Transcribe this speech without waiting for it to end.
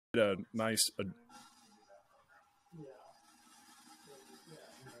a nice.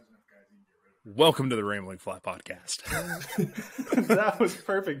 Welcome to the RamblinFly podcast. That was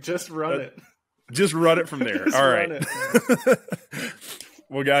perfect. Just run it. Just run it from there. All right.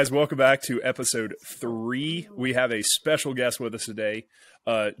 Well, guys, welcome back to episode 3. We have a special guest with us today,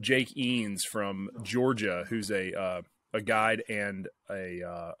 Jake Eanes from Georgia, who's a guide and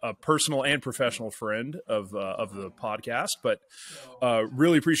a personal and professional friend of the podcast. But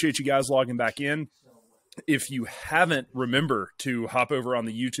really appreciate you guys logging back in. If you haven't, remember to hop over on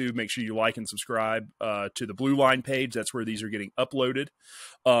the YouTube. Make sure you like and subscribe to the Blue Line page. That's where these are getting uploaded.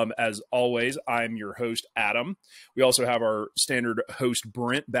 As always, I'm your host, Adam. We also have our standard host,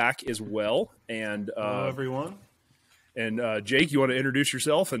 Brent, back as well. And hello, everyone. And Jake, you want to introduce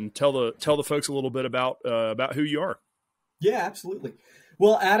yourself and tell the folks a little bit about who you are? Yeah, absolutely.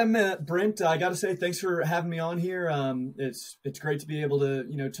 Well, Adam, Brent, I got to say thanks for having me on here. It's great to be able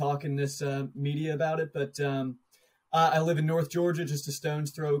to talk in this media about it. But I live in North Georgia, just a stone's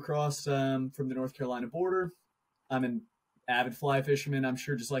throw across from the North Carolina border. I'm an avid fly fisherman. I'm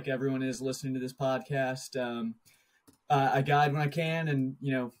sure just like everyone is listening to this podcast. I guide when I can,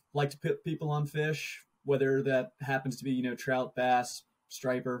 and like to put people on fish, whether that happens to be trout, bass,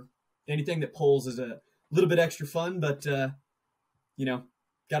 striper, anything that pulls is a little bit extra fun, but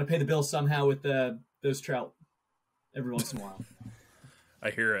got to pay the bill somehow with those trout every once in a while. I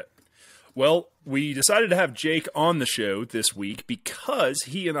hear it. Well, we decided to have Jake on the show this week because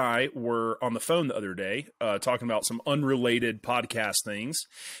he and I were on the phone the other day talking about some unrelated podcast things,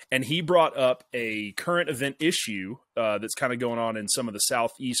 and he brought up a current event issue that's kind of going on in some of the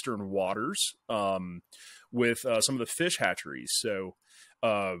southeastern waters with some of the fish hatcheries. So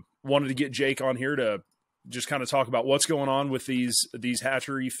wanted to get Jake on here to just kind of talk about what's going on with these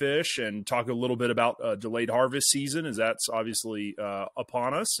hatchery fish and talk a little bit about delayed harvest season, as that's obviously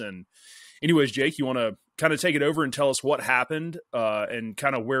upon us. And anyways, Jake, you want to kind of take it over and tell us what happened and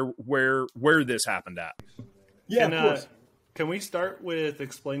kind of where this happened at? Yeah, of course. Can we start with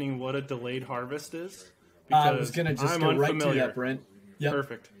explaining what a delayed harvest is? Because I was going to just go right to that, Brent. Yep.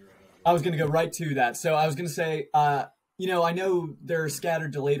 Perfect. I was going to go right to that. So I was going to say, I know there are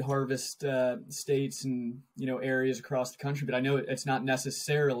scattered delayed harvest states and, areas across the country, but I know it's not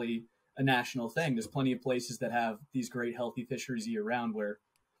necessarily a national thing. There's plenty of places that have these great healthy fisheries year round where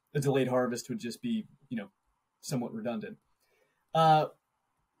the delayed harvest would just be, somewhat redundant.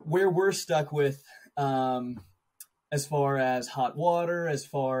 Where we're stuck with, as far as hot water, as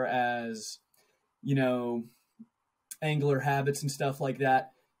far as, angler habits and stuff like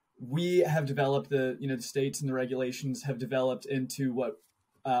that, we have developed the states and the regulations have developed into what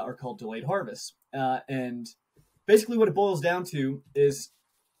are called delayed harvests. And basically what it boils down to is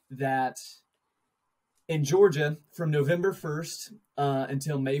that in Georgia, from November 1st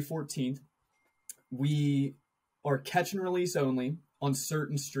until May 14th, we are catch and release only on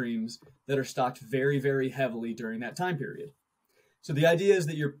certain streams that are stocked very, very heavily during that time period. So the idea is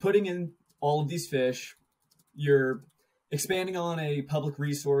that you're putting in all of these fish, you're expanding on a public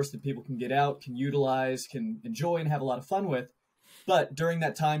resource that people can get out, can utilize, can enjoy, and have a lot of fun with. But during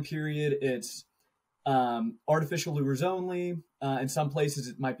that time period, it's artificial lures only. In some places,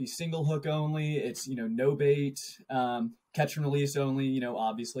 it might be single hook only. It's, no bait, catch and release only,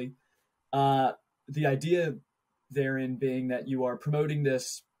 obviously. The idea therein being that you are promoting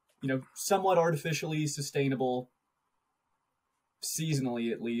this, somewhat artificially sustainable,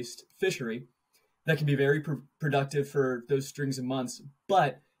 seasonally at least, fishery that can be very productive for those strings of months.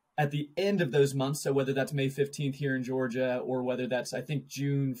 But at the end of those months, so whether that's May 15th here in Georgia or whether that's, I think,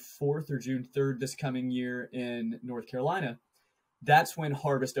 June 4th or June 3rd this coming year in North Carolina, that's when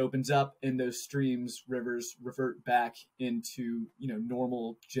harvest opens up and those streams, rivers revert back into,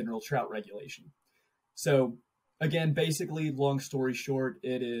 normal general trout regulation. So again, basically, long story short,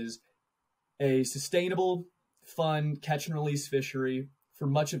 it is a sustainable, fun catch and release fishery for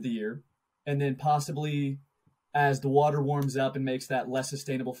much of the year. And then possibly as the water warms up and makes that less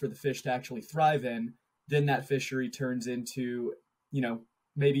sustainable for the fish to actually thrive in, then that fishery turns into,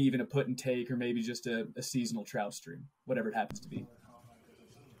 maybe even a put and take or maybe just a seasonal trout stream, whatever it happens to be.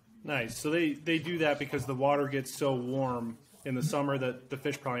 Nice. So they do that because the water gets so warm in the summer that the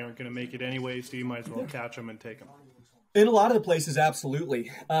fish probably aren't going to make it anyway, so you might as well catch them and take them. In a lot of the places,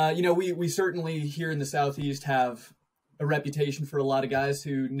 absolutely. We certainly here in the Southeast have a reputation for a lot of guys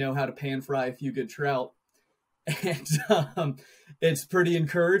who know how to pan fry a few good trout. And it's pretty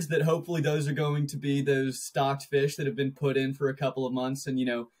encouraged that hopefully those are going to be those stocked fish that have been put in for a couple of months and,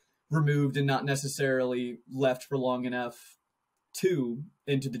 removed and not necessarily left for long enough to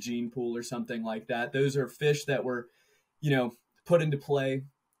into the gene pool or something like that. Those are fish that were, put into play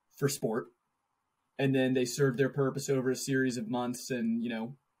for sport. And then they served their purpose over a series of months, and,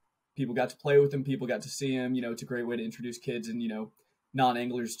 people got to play with them, people got to see them. It's a great way to introduce kids and,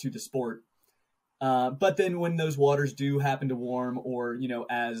 non-anglers to the sport. But then when those waters do happen to warm, or,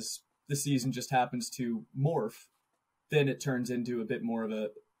 as the season just happens to morph, then it turns into a bit more of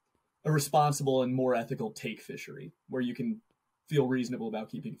a responsible and more ethical take fishery, where you can feel reasonable about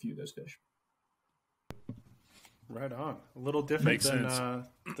keeping a few of those fish. Right on. A little different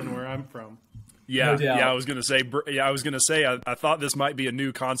than where I'm from. Yeah, No doubt. yeah. I was gonna say. I thought this might be a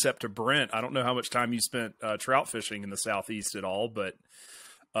new concept to Brent. I don't know how much time you spent trout fishing in the Southeast at all, but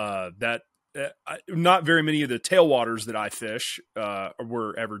not very many of the tailwaters that I fish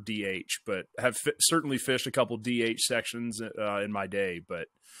were ever DH, but have certainly fished a couple DH sections in my day. But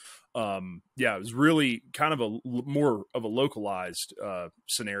it was really kind of more of a localized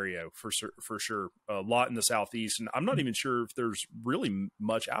scenario for sure. A lot in the Southeast, and I'm not even sure if there's really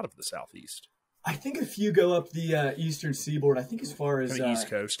much out of the Southeast. I think a few go up the eastern seaboard. I think as far as East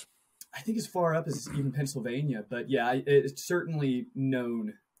Coast. I think as far up as even Pennsylvania. But yeah, it's certainly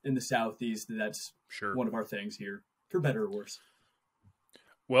known in the Southeast that that's one of our things here, for better or worse.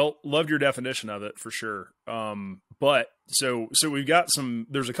 Well, loved your definition of it for sure. But so we've got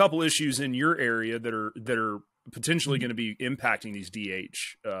there's a couple issues in your area that are potentially going to be impacting these DH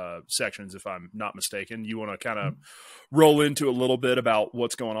sections, if I'm not mistaken. You want to kind of roll into a little bit about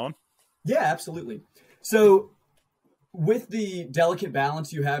what's going on? Yeah, absolutely. So with the delicate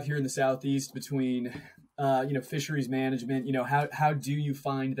balance you have here in the Southeast between, fisheries management, how do you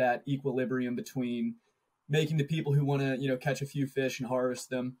find that equilibrium between making the people who want to, catch a few fish and harvest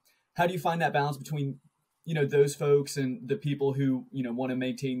them? How do you find that balance between, those folks and the people who, want to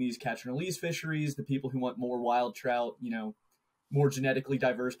maintain these catch and release fisheries, the people who want more wild trout, more genetically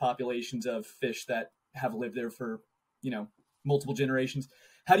diverse populations of fish that have lived there for, multiple generations?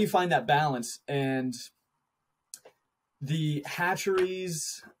 How do you find that balance? And the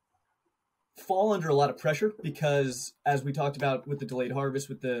hatcheries fall under a lot of pressure because, as we talked about with the delayed harvest,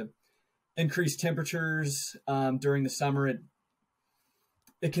 with the increased temperatures during the summer,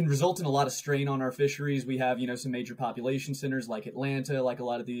 it can result in a lot of strain on our fisheries. We have, some major population centers like Atlanta, like a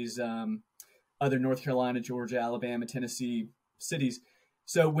lot of these other North Carolina, Georgia, Alabama, Tennessee cities.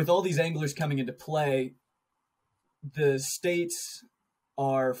 So with all these anglers coming into play, the states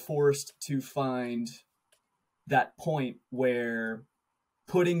are forced to find that point where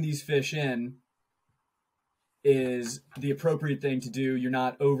putting these fish in is the appropriate thing to do. You're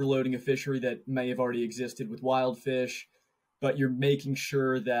not overloading a fishery that may have already existed with wild fish, but you're making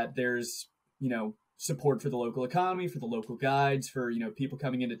sure that there's, support for the local economy, for the local guides, for, people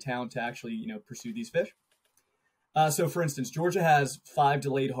coming into town to actually, pursue these fish. So for instance, Georgia has 5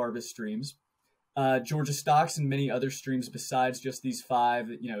 delayed harvest streams. Georgia stocks in many other streams besides just these 5.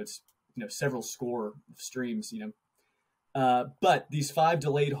 It's several score of streams. But these 5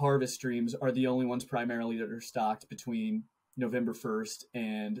 delayed harvest streams are the only ones primarily that are stocked between November 1st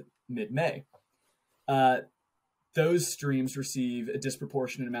and mid-May. Those streams receive a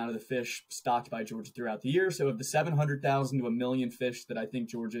disproportionate amount of the fish stocked by Georgia throughout the year. So of the 700,000 to 1 million fish that I think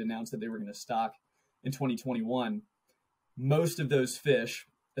Georgia announced that they were going to stock in 2021, most of those fish,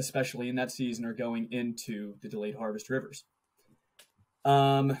 especially in that season, are going into the delayed harvest rivers.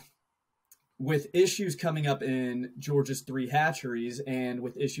 With issues coming up in Georgia's 3 hatcheries and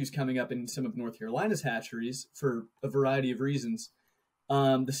with issues coming up in some of North Carolina's hatcheries for a variety of reasons,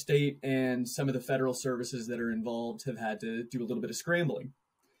 the state and some of the federal services that are involved have had to do a little bit of scrambling.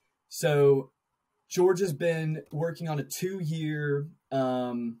 So Georgia's been working on a 2-year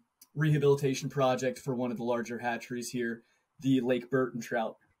rehabilitation project for one of the larger hatcheries here, the Lake Burton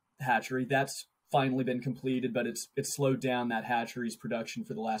Trout hatchery. That's finally been completed, but it's slowed down that hatchery's production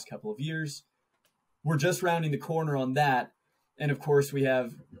for the last couple of years. We're just rounding the corner on that. And of course, we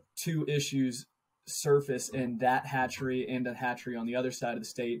have 2 issues surface in that hatchery and a hatchery on the other side of the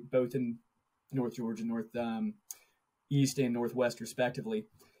state, both in North Georgia, East and Northwest, respectively.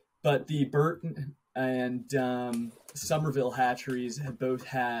 But the Burton and Somerville hatcheries have both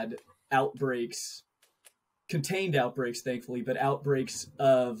had outbreaks, contained outbreaks, thankfully, but outbreaks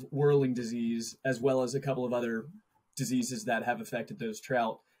of whirling disease, as well as a couple of other diseases that have affected those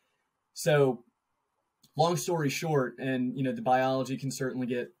trout. So long story short, and, the biology can certainly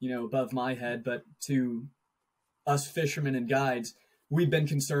get, above my head, but to us fishermen and guides, we've been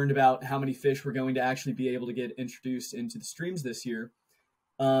concerned about how many fish we're going to actually be able to get introduced into the streams this year.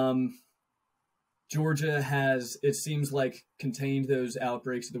 Georgia has, it seems like, contained those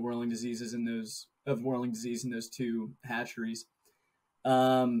outbreaks of the whirling diseases in those 2 hatcheries,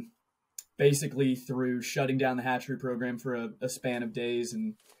 basically through shutting down the hatchery program for a span of days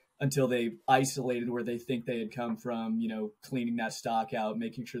and until they isolated where they think they had come from, cleaning that stock out,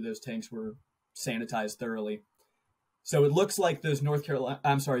 making sure those tanks were sanitized thoroughly. So it looks like those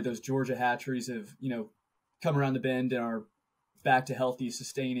those Georgia hatcheries have, come around the bend and are back to healthy,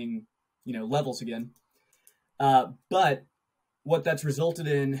 sustaining, levels again. But what that's resulted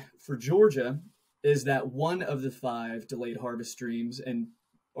in for Georgia is that one of the 5 delayed harvest streams, and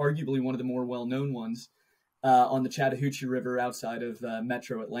arguably one of the more well-known ones, on the Chattahoochee River outside of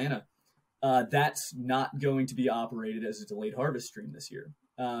Metro Atlanta, that's not going to be operated as a delayed harvest stream this year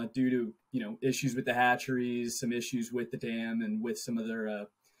due to issues with the hatcheries, some issues with the dam, and with some of their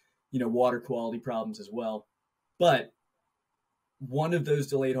water quality problems as well. But one of those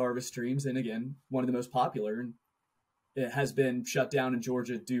delayed harvest streams, and again one of the most popular, and it has been shut down in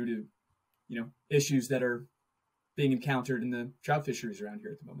Georgia due to issues that are being encountered in the trout fisheries around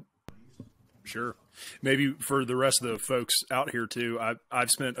here at the moment. Sure. Maybe for the rest of the folks out here too,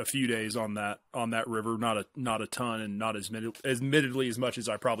 I've spent a few days on that river, not a ton, and not admittedly as much as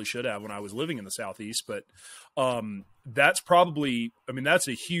I probably should have when I was living in the Southeast, but that's probably, that's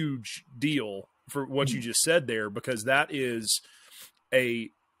a huge deal for what you just said there, because that is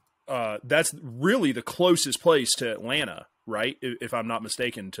that's really the closest place to Atlanta, right? If I'm not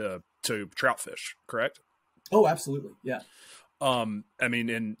mistaken, to trout fish, correct? Oh, absolutely. Yeah.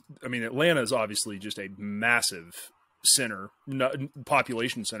 Atlanta is obviously just a massive center,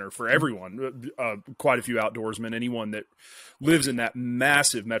 population center for everyone. Quite a few outdoorsmen, anyone that lives in that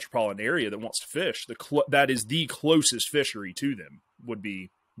massive metropolitan area that wants to fish. That is the closest fishery to them would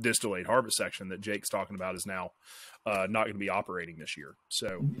be this delayed harvest section that Jake's talking about is now not going to be operating this year.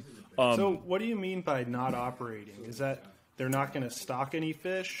 So, so what do you mean by not operating? Is that they're not going to stock any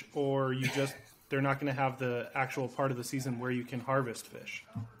fish, or they're not going to have the actual part of the season where you can harvest fish?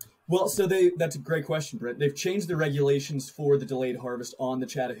 Well, so that's a great question, Brent. They've changed the regulations for the delayed harvest on the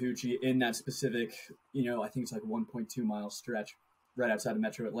Chattahoochee in that specific, I think it's like a 1.2 mile stretch right outside of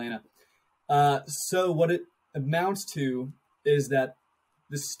Metro Atlanta. So what it amounts to is that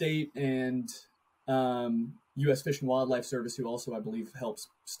the state and U.S. Fish and Wildlife Service, who also, I believe, helps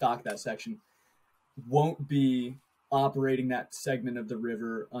stock that section, won't be operating that segment of the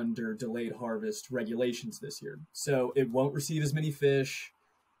river under delayed harvest regulations this year. So it won't receive as many fish.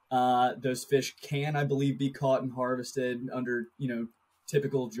 Those fish can, I believe, be caught and harvested under,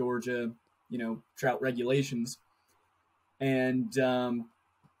 typical Georgia, trout regulations. And,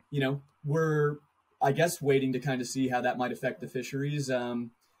 we're, I guess, waiting to kind of see how that might affect the fisheries.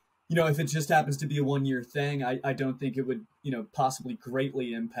 If it just happens to be a 1-year thing, I don't think it would, possibly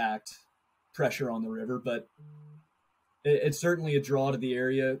greatly impact pressure on the river, but it's certainly a draw to the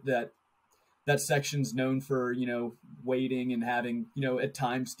area. That section's known for, wading and having, at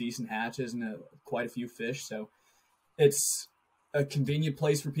times decent hatches and quite a few fish. So it's a convenient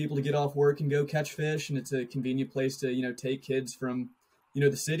place for people to get off work and go catch fish. And it's a convenient place to, take kids from,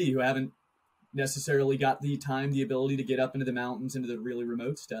 the city who haven't necessarily got the time, the ability to get up into the mountains, into the really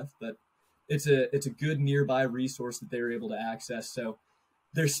remote stuff. But it's a good nearby resource that they're able to access. So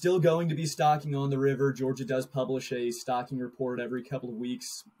they're still going to be stocking on the river. Georgia does publish a stocking report every couple of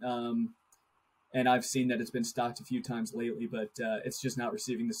weeks. And I've seen that it's been stocked a few times lately, but it's just not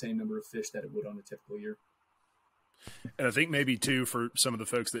receiving the same number of fish that it would on a typical year. And I think maybe too, for some of the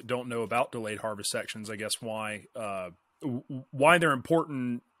folks that don't know about delayed harvest sections, I guess why they're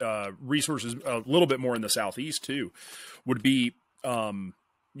important resources a little bit more in the Southeast too, would be,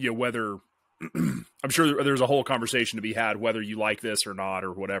 whether I'm sure there's a whole conversation to be had, whether you like this or not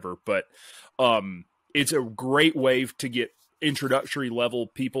or whatever, but it's a great way to get introductory level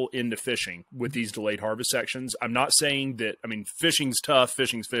people into fishing with these delayed harvest sections. I'm not saying that, fishing's tough,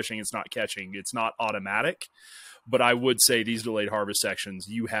 fishing's fishing, it's not catching, it's not automatic, but I would say these delayed harvest sections,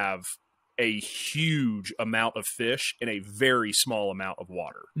 you have a huge amount of fish in a very small amount of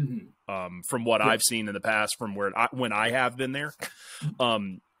water. Mm-hmm. From what I've seen in the past, from when I have been there,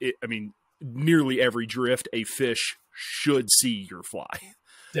 nearly every drift, a fish should see your fly.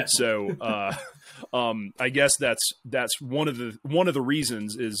 Definitely. So, I guess that's one of the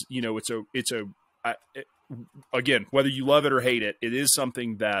reasons is, again, whether you love it or hate it, it is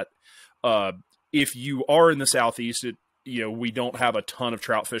something that, if you are in the Southeast, we don't have a ton of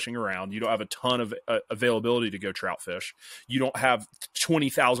trout fishing around. You don't have a ton of availability to go trout fish. You don't have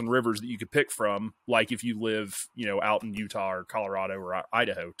 20,000 rivers that you could pick from, like if you live, out in Utah or Colorado or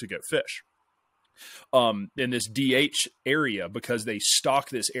Idaho to go fish. In this DH area, because they stock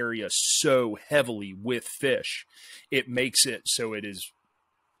this area so heavily with fish, it makes it so it is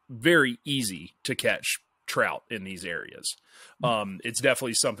very easy to catch trout in these areas. It's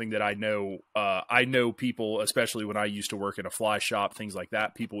definitely something that I know people, especially when I used to work in a fly shop, things like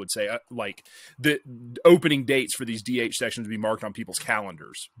that, people would say like the opening dates for these DH sections would be marked on people's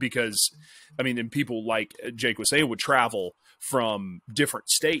calendars because, I mean, and people, like Jake was saying, would travel from different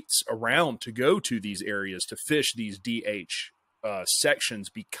states around to go to these areas to fish these DH sections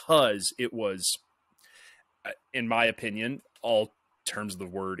because it was, in my opinion, all terms of the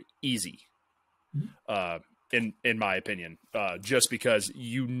word, easy. In my opinion, just because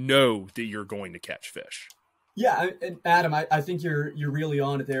you know that you're going to catch fish. Yeah, and Adam, I think you're really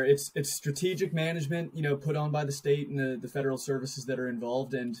on it there. It's strategic management, put on by the state and the federal services that are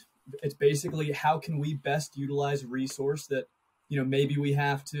involved, and it's basically how can we best utilize a resource that maybe we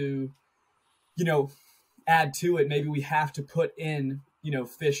have to add to it. Maybe we have to put in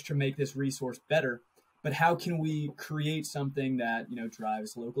fish to make this resource better. But how can we create something that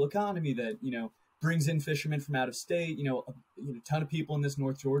drives local economy, that brings in fishermen from out of state, a ton of people in this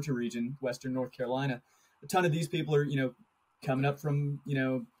North Georgia region, Western North Carolina, a ton of these people are, coming up from,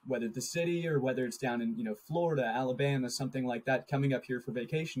 whether the city or whether it's down in, Florida, Alabama, something like that, coming up here for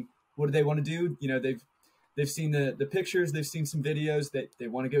vacation. What do they want to do? They've seen the pictures, they've seen some videos that they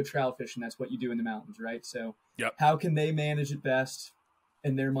want to go trout fishing. That's what you do in the mountains, right? So How can they manage it best?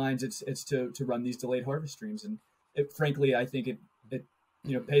 In their minds, it's to run these delayed harvest streams. And frankly, I think it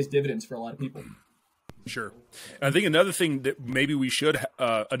pays dividends for a lot of people. Sure. I think another thing that maybe we should,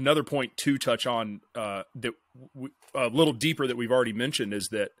 another point to touch on that a little deeper that we've already mentioned is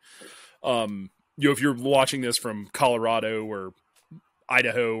that, if you're watching this from Colorado or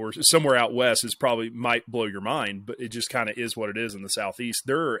Idaho or somewhere out west, is probably might blow your mind, but it just kind of is what it is in the Southeast.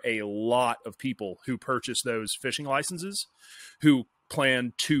 There are a lot of people who purchase those fishing licenses who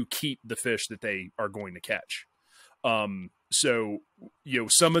plan to keep the fish that they are going to catch. So,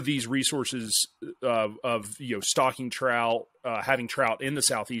 some of these resources of stocking trout, having trout in the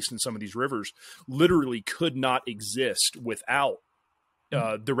Southeast and some of these rivers literally could not exist without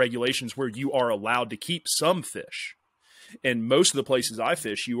the regulations where you are allowed to keep some fish. And most of the places I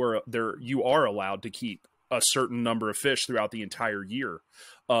fish, you are allowed to keep a certain number of fish throughout the entire year.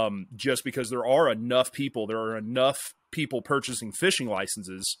 Just because there are enough people purchasing fishing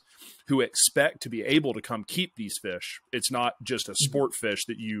licenses who expect to be able to come keep these fish. It's not just a sport fish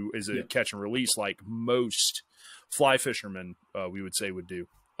that is a catch and release like most fly fishermen, we would say, would do.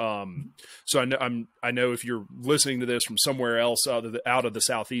 So I know if you're listening to this from somewhere else out of the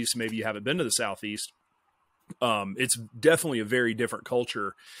Southeast, maybe you haven't been to the Southeast. It's definitely a very different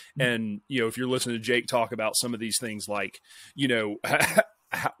culture. And, if you're listening to Jake talk about some of these things, like,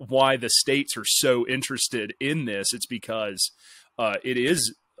 why the states are so interested in this, it's because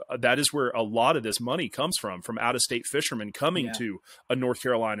that is where a lot of this money comes from out-of-state fishermen coming to a North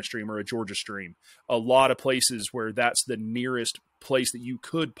Carolina stream or a Georgia stream. A lot of places where that's the nearest place that you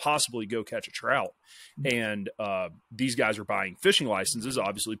could possibly go catch a trout. And these guys are buying fishing licenses,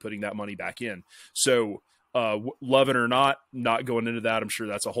 obviously putting that money back in. So love it or not going into that, I'm sure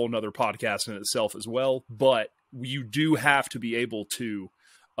that's a whole nother podcast in itself as well. But you do have to be able to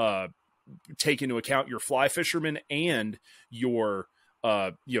take into account your fly fishermen and your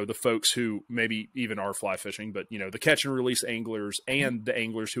the folks who maybe even are fly fishing, but the catch and release anglers and the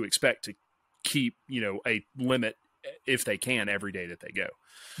anglers who expect to keep a limit if they can every day that they go.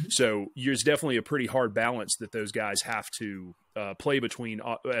 So there's definitely a pretty hard balance that those guys have to play between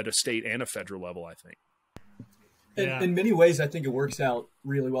at a state and a federal level, I think. In many ways, I think it works out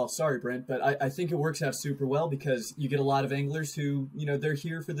really well. Sorry, Brent, but I think it works out super well because you get a lot of anglers who, they're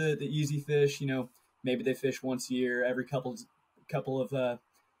here for the easy fish. Maybe they fish once a year, every couple of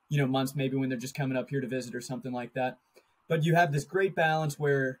months, maybe when they're just coming up here to visit or something like that. But you have this great balance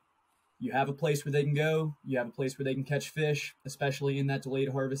where you have a place where they can go, you have a place where they can catch fish, especially in that delayed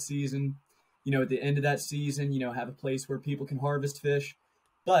harvest season. At the end of that season, have a place where people can harvest fish.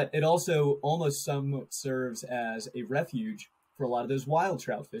 But it also almost somewhat serves as a refuge for a lot of those wild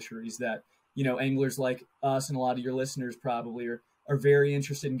trout fisheries that, anglers like us and a lot of your listeners probably are very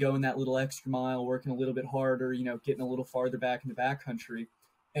interested in going that little extra mile, working a little bit harder, getting a little farther back in the backcountry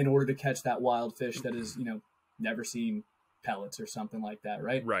in order to catch that wild fish that is, never seen pellets or something like that,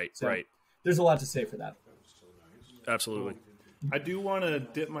 right? Right, so right. There's a lot to say for that. Absolutely. I do want to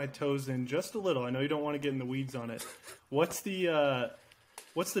dip my toes in just a little. I know you don't want to get in the weeds on it. What's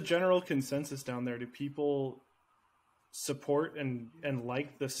the general consensus down there? Do people support and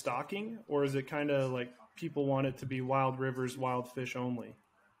like the stocking, or is it kind of like people want it to be wild rivers, wild fish only?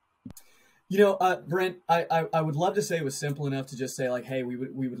 Brent, I would love to say it was simple enough to just say like, hey, we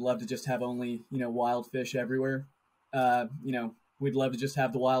would love to just have only, wild fish everywhere. we'd love to just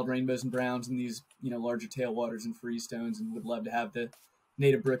have the wild rainbows and browns and these, larger tailwaters and freestones, and would love to have the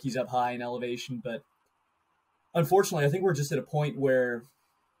native brookies up high in elevation. But unfortunately, I think we're just at a point where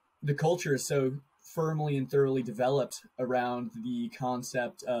the culture is so firmly and thoroughly developed around the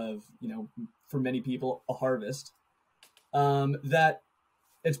concept of, for many people, a harvest, that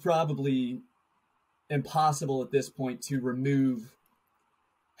it's probably impossible at this point to remove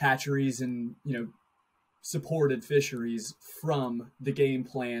hatcheries and, supported fisheries from the game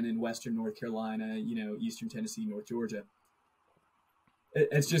plan in Western North Carolina, Eastern Tennessee, North Georgia.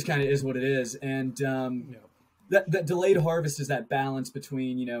 It's just kind of is what it is. And that delayed harvest is that balance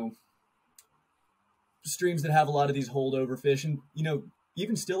between, streams that have a lot of these holdover fish and,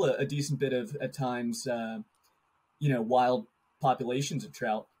 even still a decent bit of, at times, wild populations of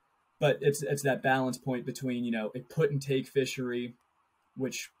trout. But it's that balance point between, a put and take fishery,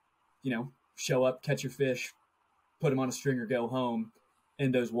 which, show up, catch your fish, put them on a string or go home,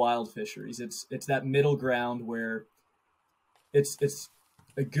 and those wild fisheries. It's that middle ground where it's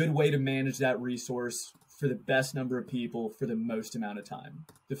a good way to manage that resource for the best number of people for the most amount of time.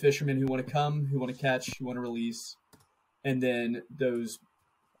 The fishermen who want to come, who want to catch, who want to release, and then those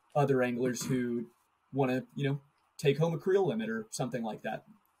other anglers who want to, take home a creel limit or something like that.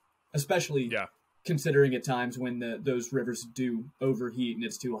 Especially considering at times when those rivers do overheat and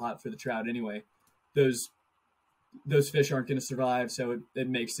it's too hot for the trout anyway. Those fish aren't going to survive, so it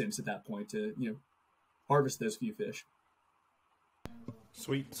makes sense at that point to, harvest those few fish.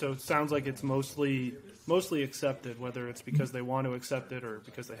 Sweet. So it sounds like it's mostly accepted, whether it's because they want to accept it or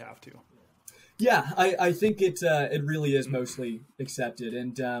because they have to. Yeah, I think it really is mostly accepted.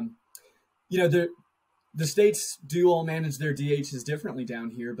 And, the states do all manage their DHs differently down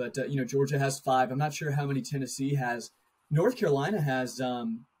here, but, Georgia has 5. I'm not sure how many Tennessee has. North Carolina has, I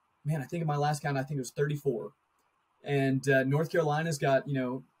think in my last count, I think it was 34. And North Carolina's got,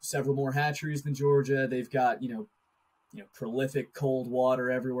 several more hatcheries than Georgia. They've got, prolific cold water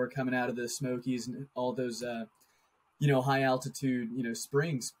everywhere coming out of the Smokies and all those, high altitude,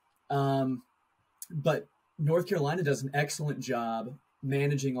 springs. But North Carolina does an excellent job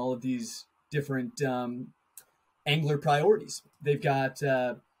managing all of these different angler priorities. They've got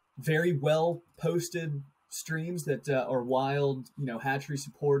very well posted streams that are wild, hatchery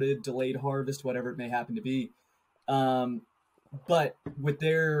supported, delayed harvest, whatever it may happen to be. But with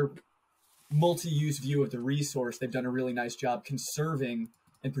their multi-use view of the resource, they've done a really nice job conserving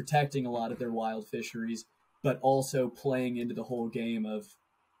and protecting a lot of their wild fisheries, but also playing into the whole game of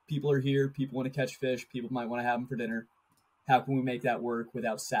people are here, people want to catch fish, people might want to have them for dinner. How can we make that work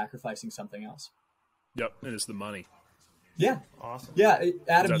without sacrificing something else? Yep, and it's the money. Yeah. Awesome. Yeah,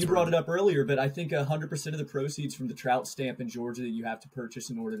 Adam, you brought it up earlier, but I think 100% of the proceeds from the trout stamp in Georgia that you have to purchase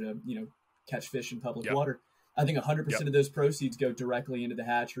in order to, catch fish in public water, I think 100% of those proceeds go directly into the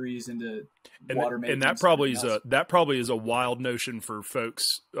hatcheries, into water maintenance. And that probably is a wild notion for folks.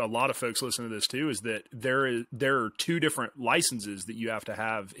 A lot of folks listening to this too, is that there are 2 different licenses that you have to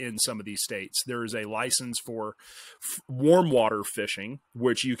have in some of these states. There is a license for warm water fishing,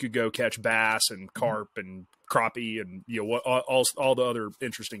 which you could go catch bass and carp and crappie and all the other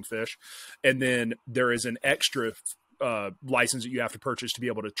interesting fish, and then there is an extra license that you have to purchase to be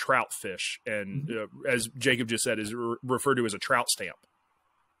able to trout fish, and as Jacob just said, is referred to as a trout stamp.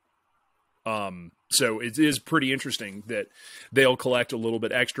 So it is pretty interesting that they'll collect a little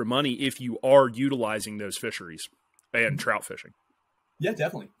bit extra money if you are utilizing those fisheries and trout fishing. Yeah,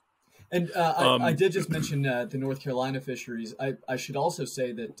 definitely. And I did just mention the North Carolina fisheries. I should also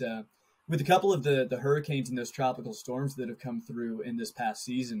say that with a couple of the hurricanes and those tropical storms that have come through in this past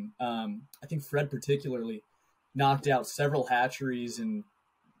season, I think Fred particularly knocked out several hatcheries and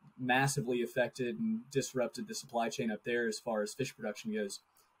massively affected and disrupted the supply chain up there as far as fish production goes.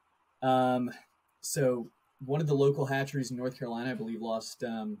 So one of the local hatcheries in North Carolina, I believe, lost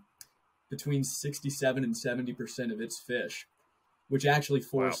between 67 and 70% of its fish, which actually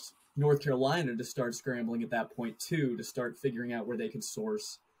forced North Carolina to start scrambling at that point too, to start figuring out where they could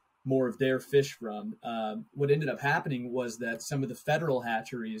source more of their fish from. What ended up happening was that some of the federal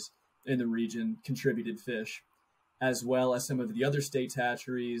hatcheries in the region contributed fish, as well as some of the other states'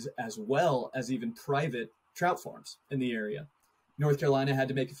 hatcheries, as well as even private trout farms in the area. North Carolina had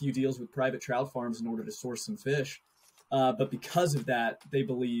to make a few deals with private trout farms in order to source some fish. But because of that, they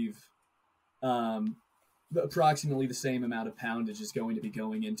believe approximately the same amount of poundage is going to be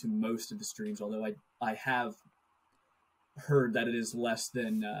going into most of the streams, although I have heard that it is less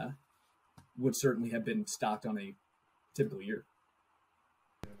than would certainly have been stocked on a typical year.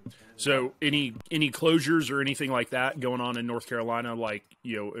 So any closures or anything like that going on in North Carolina, like,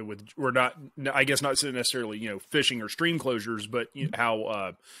 we're not, I guess not necessarily, fishing or stream closures, but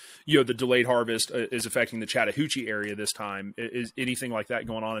how, the delayed harvest is affecting the Chattahoochee area this time. Is anything like that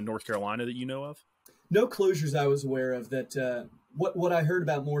going on in North Carolina that you know of? No closures I was aware of. That what I heard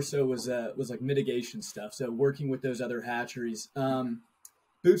about more so was like mitigation stuff. So working with those other hatcheries.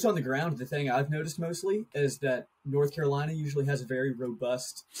 Boots on the ground, the thing I've noticed mostly is that North Carolina usually has a very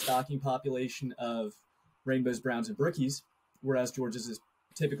robust stocking population of rainbows, browns, and brookies, whereas Georgia's is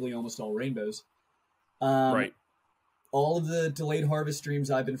typically almost all rainbows. Right. All of the delayed harvest streams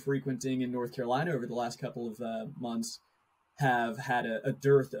I've been frequenting in North Carolina over the last couple of months have had a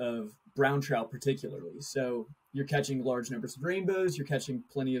dearth of brown trout particularly. So you're catching large numbers of rainbows, you're catching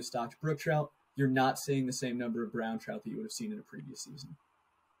plenty of stocked brook trout. You're not seeing the same number of brown trout that you would have seen in a previous season.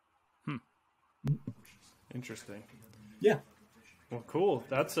 Interesting. Yeah. Well, cool.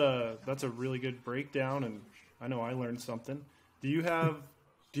 That's a really good breakdown, and I know I learned something. Do you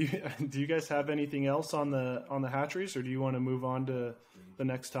guys have anything else on the hatcheries, or do you want to move on to the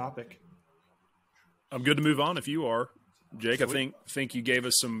next topic? I'm good to move on if you are, Jake. Sweet. I think you gave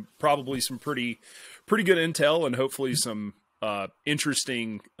us probably some pretty good intel, and hopefully some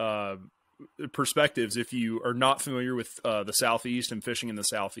interesting perspectives if you are not familiar with the Southeast and fishing in the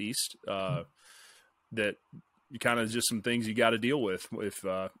Southeast. That kind of just some things you got to deal with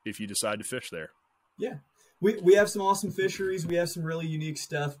if you decide to fish there. Yeah, we have some awesome fisheries. We have some really unique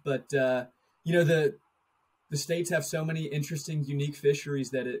stuff, but the states have so many interesting, unique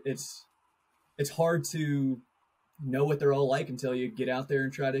fisheries that it's hard to know what they're all like until you get out there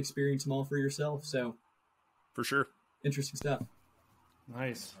and try to experience them all for yourself. So, for sure, interesting stuff.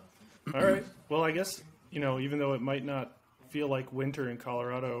 Nice. All right. Well, I guess even though it might not feel like winter in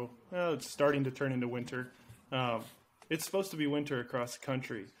Colorado, it's starting to turn into winter. It's supposed to be winter across the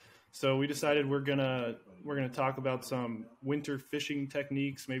country, so we decided we're gonna talk about some winter fishing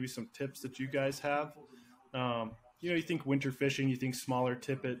techniques, maybe some tips that you guys have. You think winter fishing, you think smaller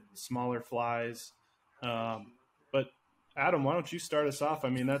tippet, smaller flies, but Adam, why don't you start us off? I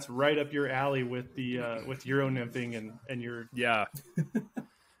mean, that's right up your alley with the with Euro nymphing and your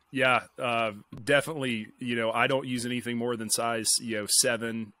Yeah, definitely. I don't use anything more than size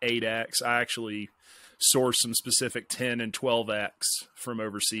 7, 8X. I actually source some specific 10 and 12X from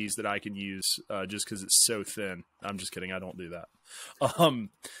overseas that I can use just because it's so thin. I'm just kidding. I don't do that.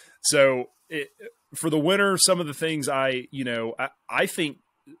 For the winter, some of the things I think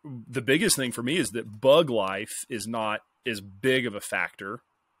the biggest thing for me is that bug life is not as big of a factor.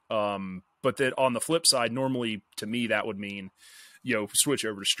 But that on the flip side, normally to me, that would mean, switch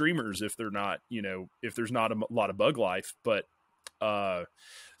over to streamers if they're not, if there's not a lot of bug life. But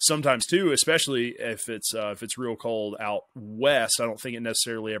sometimes too, especially if it's real cold out west, I don't think it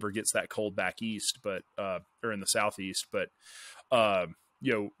necessarily ever gets that cold back east, but or in the southeast. But the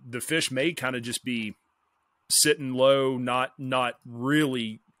fish may kind of just be sitting low, not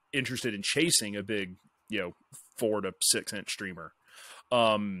really interested in chasing a big 4 to 6 inch streamer.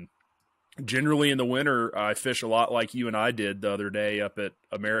 Generally in the winter, I fish a lot like you and I did the other day up at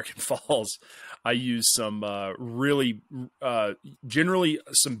American Falls. I use some generally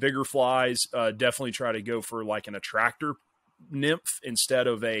some bigger flies. Definitely try to go for like an attractor nymph instead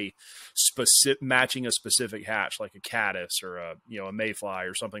of matching a specific hatch like a caddis or a mayfly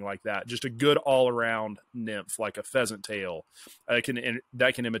or something like that. Just a good all around nymph like a pheasant tail that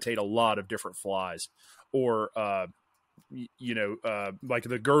can imitate a lot of different flies, or like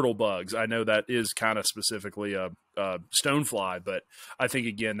the girdle bugs. I know that is kind of specifically a stonefly, but I think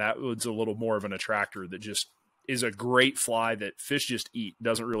again that was a little more of an attractor that just is a great fly that fish just eat.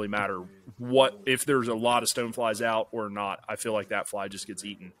 Doesn't really matter if there's a lot of stoneflies out or not. I feel like that fly just gets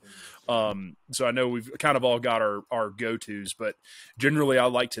eaten. So I know we've kind of all got our go-tos, but generally I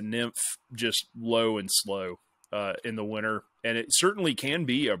like to nymph just low and slow in the winter, and it certainly can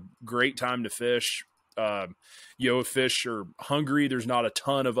be a great time to fish. If fish are hungry, there's not a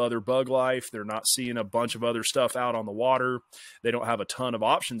ton of other bug life. They're not seeing a bunch of other stuff out on the water. They don't have a ton of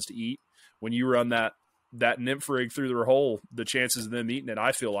options to eat. When you run that nymph rig through their hole, the chances of them eating it,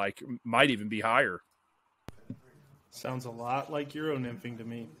 I feel like, might even be higher. Sounds a lot like Euro nymphing to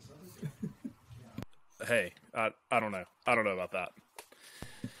me. Hey, I don't know. I don't know about that.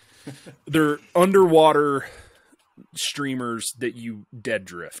 They're underwater streamers that you dead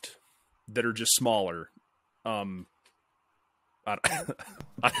drift that are just smaller. Back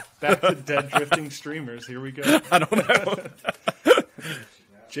to dead drifting streamers. Here we go. I don't know.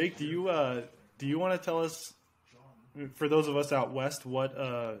 Jake, do you want to tell us, for those of us out west, what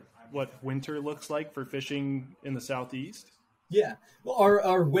winter looks like for fishing in the southeast? Yeah. Well,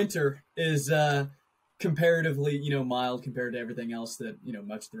 our winter is comparatively, mild compared to everything else that,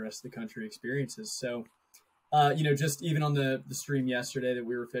 much of the rest of the country experiences. So, just even on the stream yesterday that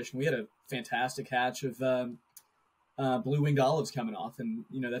we were fishing, we had a fantastic hatch of blue-winged olives coming off. And,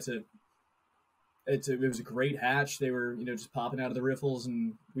 it was a great hatch. They were, just popping out of the riffles,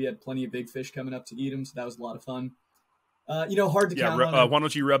 and we had plenty of big fish coming up to eat them. So that was a lot of fun. Hard to count on. Why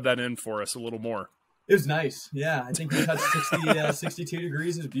don't you rub that in for us a little more? It was nice. Yeah, I think we touched 62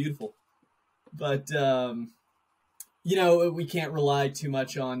 degrees. It was beautiful. But, we can't rely too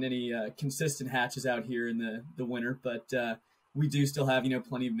much on any consistent hatches out here in the winter. But we do still have,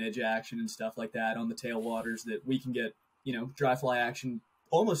 plenty of midge action and stuff like that on the tailwaters that we can get, dry fly action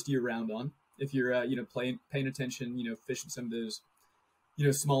almost year-round on. If you're, paying attention, fishing some of those,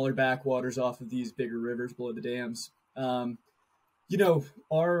 smaller backwaters off of these bigger rivers below the dams. Our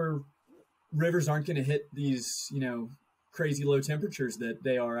rivers aren't going to hit these, crazy low temperatures that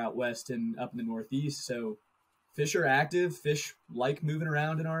they are out west and up in the Northeast. So fish are active. Fish like moving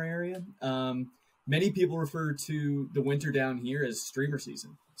around in our area. Many people refer to the winter down here as streamer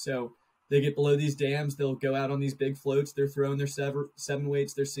season. So they get below these dams. They'll go out on these big floats. They're throwing their seven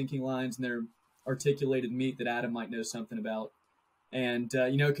weights, their sinking lines, and their articulated meat that Adam might know something about. And,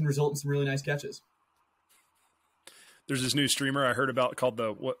 it can result in some really nice catches. There's this new streamer I heard about called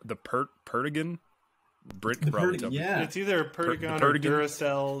the Perdigan. Brent can probably tell me. Yeah, it's either Perdigan or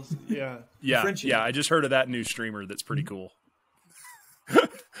Duracells. Yeah, yeah. I just heard of that new streamer. That's pretty cool.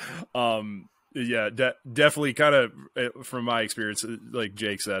 Definitely kind of from my experience, like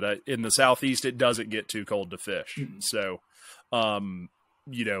Jake said, in the Southeast it doesn't get too cold to fish. So,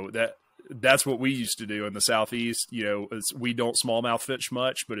 that's what we used to do in the Southeast. We don't smallmouth fish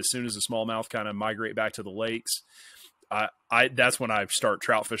much, but as soon as the smallmouth kind of migrate back to the lakes, that's when I start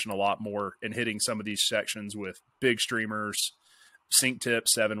trout fishing a lot more and hitting some of these sections with big streamers, sink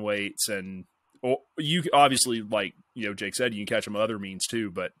tips, 7 weights. And you obviously, like, Jake said, you can catch them other means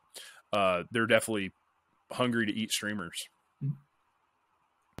too, but they're definitely hungry to eat streamers.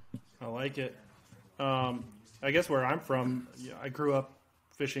 I like it. I guess where I'm from, I grew up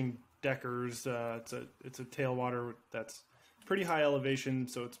fishing Deckers. It's a tailwater that's pretty high elevation.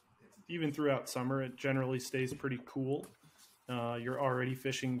 So it's, even throughout summer, it generally stays pretty cool. You're already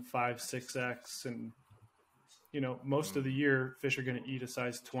fishing 5, 6X, and most of the year fish are going to eat a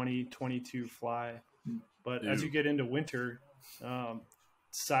size 20, 22 fly. But as you get into winter,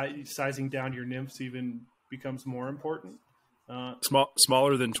 sizing down your nymphs even becomes more important.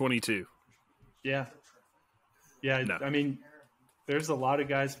 Smaller than 22. Yeah. No. I mean, there's a lot of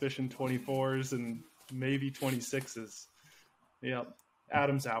guys fishing 24s and maybe 26s. Yeah.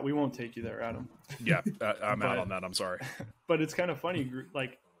 Adam's out. We won't take you there, Adam. Yeah, I'm out on that. I'm sorry. But it's kind of funny.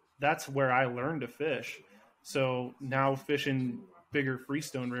 Like, that's where I learned to fish. So now fishing bigger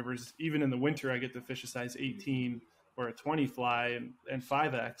freestone rivers, even in the winter, I get to fish a size 18 or a 20 fly and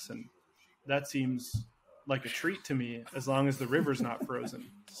 5X. And that seems like a treat to me as long as the river's not frozen.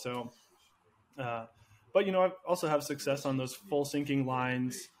 So, but, I also have success on those full sinking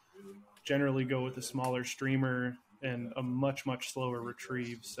lines, generally go with a smaller streamer and a much, much slower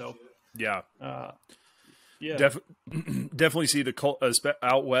retrieve. So, definitely see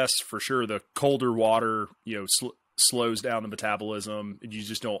out west for sure. The colder water, slows down the metabolism. You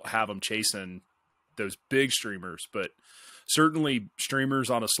just don't have them chasing those big streamers, but certainly streamers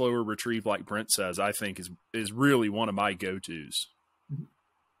on a slower retrieve, like Brent says, I think is really one of my go-tos.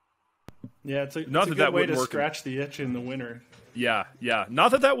 Yeah, it's a good way to scratch the itch in the winter. Yeah.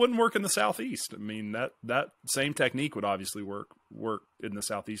 Not that wouldn't work in the Southeast. I mean, that same technique would obviously work in the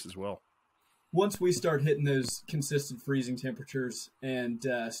Southeast as well. Once we start hitting those consistent freezing temperatures and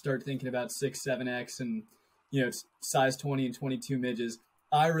start thinking about 6, 7X and, size 20 and 22 midges,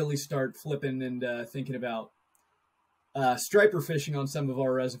 I really start flipping and thinking about striper fishing on some of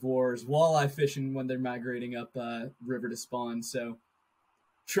our reservoirs, walleye fishing when they're migrating up river to spawn. So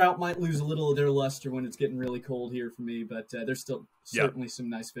trout might lose a little of their luster when it's getting really cold here for me, but there's still certainly some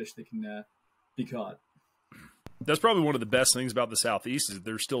nice fish that can be caught. That's probably one of the best things about the Southeast is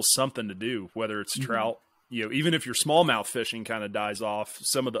there's still something to do, whether it's trout, even if your smallmouth fishing kind of dies off,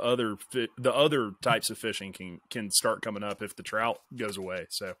 some of the other types of fishing can start coming up if the trout goes away.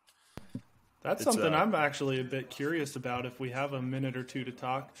 So that's something I'm actually a bit curious about. If we have a minute or two to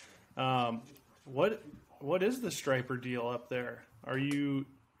talk, what is the striper deal up there? Are you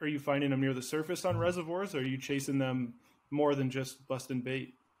finding them near the surface on reservoirs, or are you chasing them more than just busting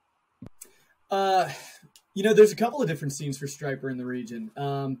bait? There's a couple of different scenes for striper in the region.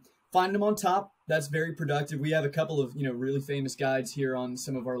 Finding them on top, that's very productive. We have a couple of, really famous guides here on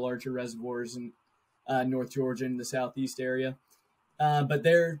some of our larger reservoirs in North Georgia and the Southeast area. But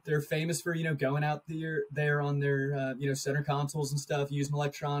they're famous for, going out there on their, center consoles and stuff, using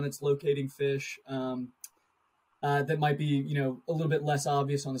electronics, locating fish. That might be, a little bit less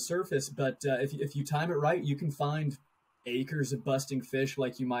obvious on the surface, but if you time it right, you can find acres of busting fish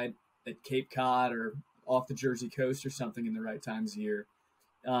like you might at Cape Cod or off the Jersey coast or something in the right times of year.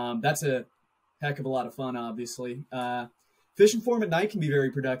 That's a heck of a lot of fun, obviously. Fishing for them at night can be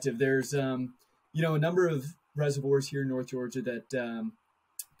very productive. There's, a number of reservoirs here in North Georgia that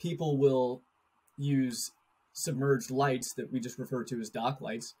people will use submerged lights that we just refer to as dock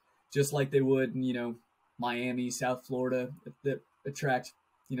lights, just like they would in, Miami, South Florida, that attract,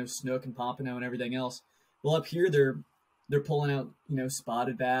 snook and pompano and everything else. Well, up here, they're pulling out,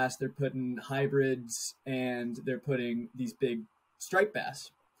 spotted bass, they're putting hybrids, and they're putting these big striped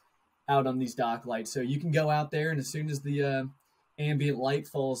bass out on these dock lights. So you can go out there, and as soon as the ambient light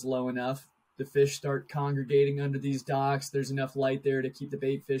falls low enough, the fish start congregating under these docks. There's enough light there to keep the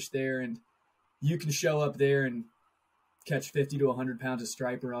bait fish there, and you can show up there and catch 50 to 100 pounds of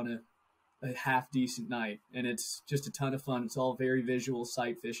striper on a half decent night, and it's just a ton of fun. It's all very visual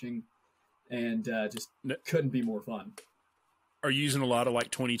sight fishing, and just couldn't be more fun. Are you using a lot of like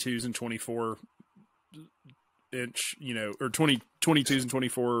 22s and 24 inch, or 22s and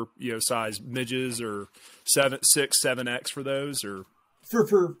 24, size midges, or 6, 7X for those? Or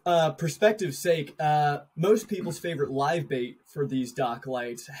for perspective's sake, most people's favorite live bait for these dock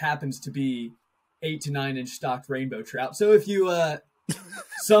lights happens to be 8 to 9 inch stocked rainbow trout. So if you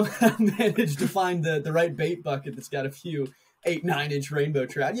somehow manage to find the right bait bucket that's got a few 8, 9 inch rainbow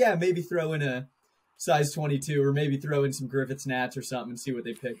trout, yeah, maybe throw in a size 22, or maybe throw in some Griffith's gnats or something and see what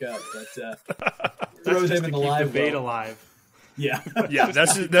they pick up. But throw them in the live bait alive. Yeah, yeah,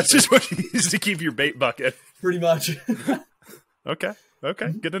 that's just what you use to keep your bait bucket. Pretty much. Okay,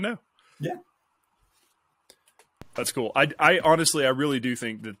 good to know. Yeah, that's cool. I honestly, I really do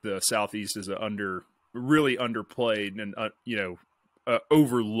think that the Southeast is really underplayed and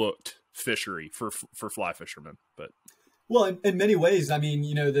overlooked fishery for fly fishermen. But well, in many ways, I mean,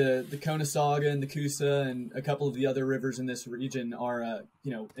 the Conasauga and the Coosa and a couple of the other rivers in this region are,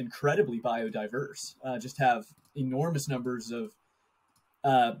 incredibly biodiverse. Just have enormous numbers of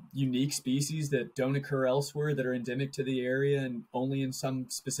unique species that don't occur elsewhere, that are endemic to the area and only in some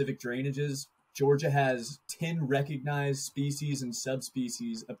specific drainages. Georgia has 10 recognized species and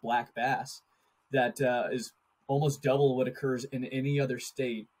subspecies of black bass that is almost double what occurs in any other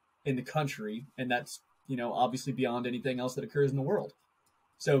state in the country, and that's obviously beyond anything else that occurs in the world.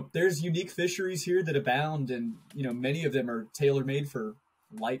 So there's unique fisheries here that abound, and many of them are tailor-made for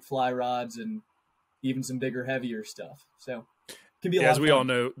light fly rods and even some bigger, heavier stuff. So it can be a lot of fun. As we all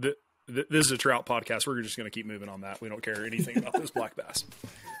know, this is a trout podcast. We're just going to keep moving on that. We don't care anything about those black bass.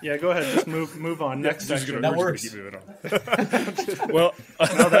 Yeah, go ahead. Just move on. Next section. That works. Keep moving on. Well,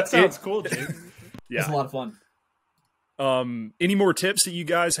 no, that sounds cool, Jake. Yeah, it's a lot of fun. Any more tips that you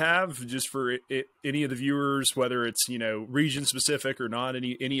guys have just for any of the viewers, whether it's, region specific or not,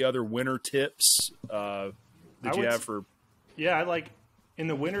 any other winter tips that you have for? Yeah, I like in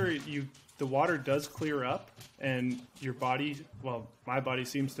the winter, the water does clear up and my body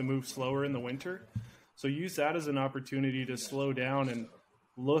seems to move slower in the winter. So use that as an opportunity to slow down and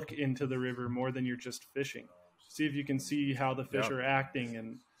look into the river more than you're just fishing. See if you can see how the fish are acting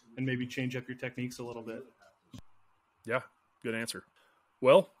and maybe change up your techniques a little bit. Yeah, good answer.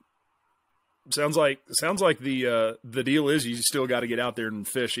 Well, sounds like the deal is you still got to get out there and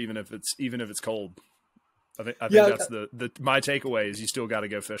fish even if it's cold. I think that's my takeaway is you still got to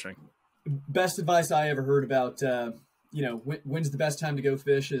go fishing. Best advice I ever heard about when's the best time to go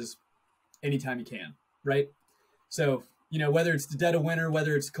fish is anytime you can, right? So whether it's the dead of winter,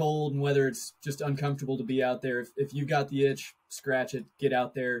 whether it's cold, and whether it's just uncomfortable to be out there, if you've got the itch, scratch it, get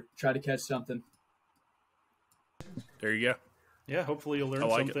out there, try to catch something. There you go. Yeah, hopefully you'll learn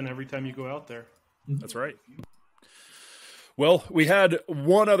something every time you go out there. That's right. Well, we had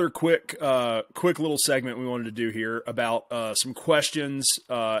one other quick little segment we wanted to do here about some questions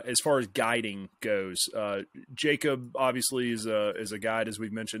as far as guiding goes. Jacob obviously is a guide, as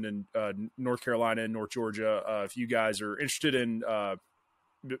we've mentioned, in North Carolina and North Georgia. If you guys are interested in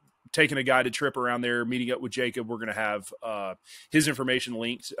taking a guided trip around there, meeting up with Jacob, we're going to have his information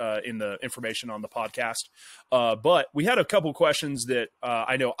linked in the information on the podcast. But we had a couple questions that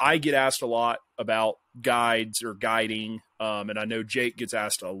I know I get asked a lot about guides or guiding. And I know Jake gets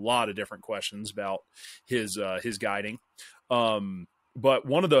asked a lot of different questions about his guiding. But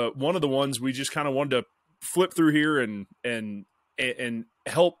one of the ones we just kind of wanted to flip through here and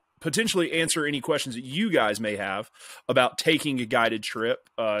help potentially answer any questions that you guys may have about taking a guided trip.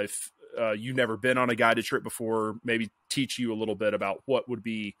 If you've never been on a guided trip before, maybe teach you a little bit about what would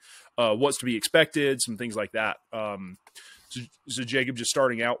be, what's to be expected, some things like that. So Jacob, just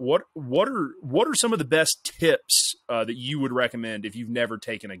starting out, what are some of the best tips that you would recommend if you've never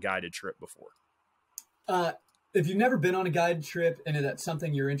taken a guided trip before? If you've never been on a guided trip and that's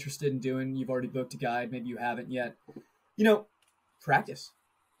something you're interested in doing, you've already booked a guide, maybe you haven't yet, practice.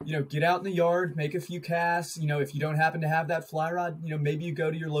 Get out in the yard, make a few casts. If you don't happen to have that fly rod, maybe you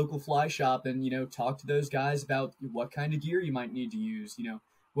go to your local fly shop and, talk to those guys about what kind of gear you might need to use,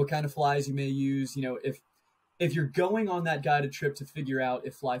 what kind of flies you may use. If you're going on that guided trip to figure out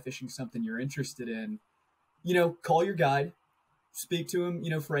if fly fishing is something you're interested in, call your guide, speak to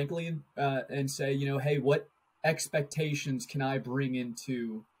him, frankly, and say, hey, what expectations can I bring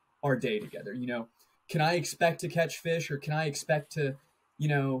into our day together? Can I expect to catch fish, or can I expect to,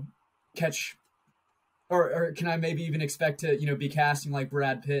 catch, or can I maybe even expect to, be casting like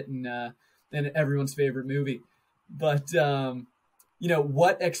Brad Pitt in everyone's favorite movie? But,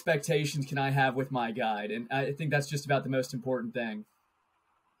 what expectations can I have with my guide? And I think that's just about the most important thing.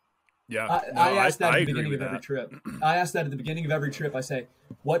 Yeah. I ask that at the beginning of every trip. I ask that at the beginning of every trip. I say,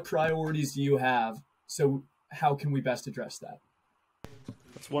 what priorities do you have? So how can we best address that?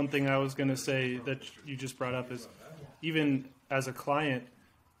 That's one thing I was going to say that you just brought up is, even as a client,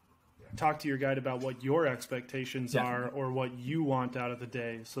 talk to your guide about what your expectations are or what you want out of the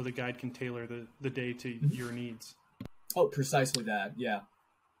day, so the guide can tailor the day to your needs. Oh, precisely that. Yeah.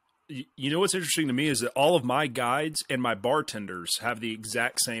 You know what's interesting to me is that all of my guides and my bartenders have the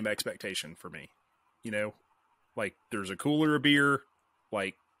exact same expectation for me. Like there's a cooler of beer,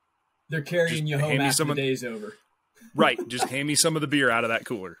 like they're carrying you home after the day's over. Right. Just hand me some of the beer out of that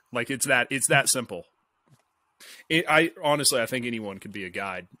cooler. Like it's that simple. I honestly, I think anyone could be a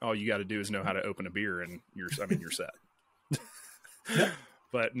guide. All you got to do is know how to open a beer and you're set.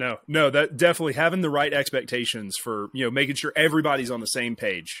 But no, that definitely having the right expectations for, making sure everybody's on the same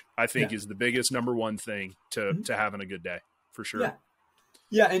page, I think is the biggest number one thing to having a good day, for sure. Yeah.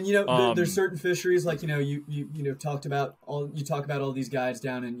 Yeah. And, there's certain fisheries, like, you talk about all these guides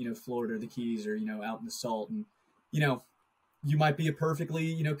down in, Florida, or the Keys, or, out in the Salt. And, you might be a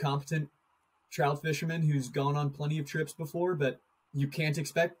perfectly, competent trout fisherman who's gone on plenty of trips before, but you can't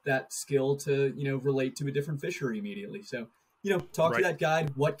expect that skill to, relate to a different fishery immediately. So, talk to that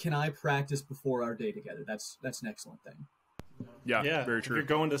guide. What can I practice before our day together? That's an excellent thing. Yeah, very true. If you're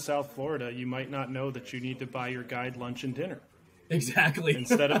going to South Florida, you might not know that you need to buy your guide lunch and dinner. Exactly.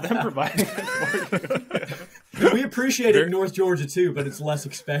 Instead of them providing it for you. We appreciate it in North Georgia too, but it's less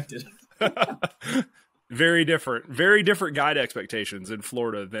expected. Very different guide expectations in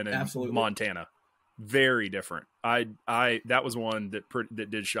Florida than in Montana. Very different. That was one that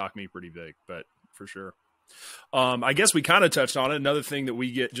did shock me pretty big, but for sure. I guess we kind of touched on it. Another thing that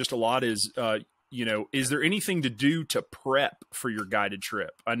we get just a lot is, is there anything to do to prep for your guided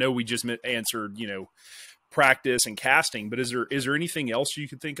trip? I know we just answered, practice and casting, but is there anything else you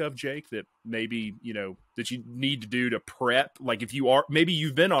could think of, Jake, that maybe, that you need to do to prep? Like if maybe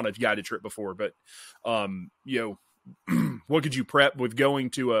you've been on a guided trip before, but, what could you prep with going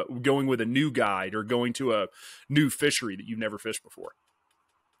with a new guide or going to a new fishery that you've never fished before?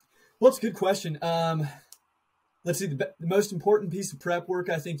 Well, it's a good question. Let's see. The most important piece of prep work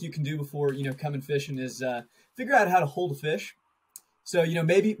I think you can do before, coming fishing is figure out how to hold a fish. So,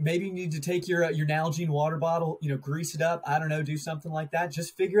 maybe you need to take your Nalgene water bottle, grease it up. I don't know, do something like that.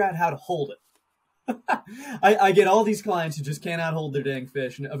 Just figure out how to hold it. I get all these clients who just cannot hold their dang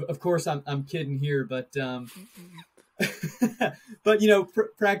fish. And of course I'm kidding here, but,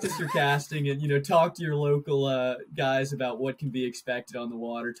 practice your casting and, talk to your local guys about what can be expected on the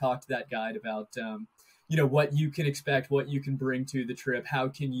water. Talk to that guide about, what you can expect, what you can bring to the trip. How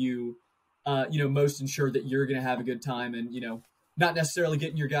can you, most ensure that you're going to have a good time and, not necessarily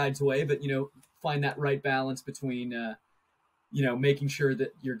getting your guides away, but, find that right balance between, making sure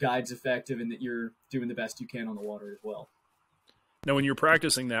that your guide's effective and that you're doing the best you can on the water as well. Now, when you're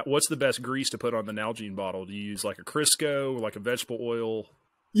practicing that, what's the best grease to put on the Nalgene bottle? Do you use like a Crisco, like a vegetable oil?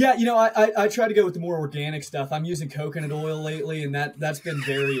 Yeah, I try to go with the more organic stuff. I'm using coconut oil lately, and that's been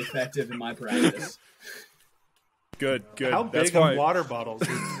very effective in my practice. Good. How big are water bottles?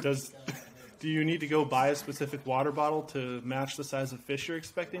 Do you need to go buy a specific water bottle to match the size of fish you're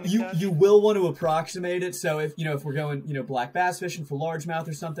expecting to catch? You will want to approximate it. So if we're going black bass fishing for largemouth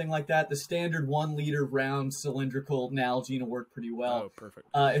or something like that, the standard 1 liter round cylindrical Nalgene will work pretty well. Oh, perfect.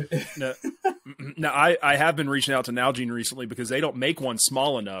 Now I have been reaching out to Nalgene recently because they don't make one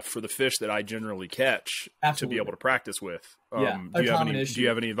small enough for the fish that I generally catch to be able to practice with. Do you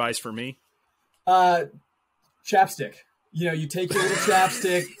have any advice for me? Chapstick. You take your little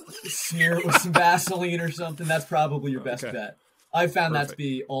chapstick, smear it with some Vaseline or something. That's probably your best bet. I found that to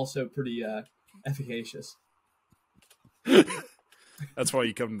be also pretty efficacious. That's why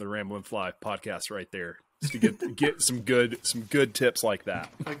you come to the RamblinFly podcast right there, just to get some good tips like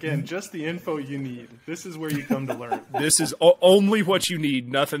that. Again, just the info you need. This is where you come to learn. This is only what you need,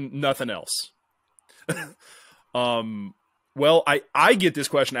 nothing else. Well, I get this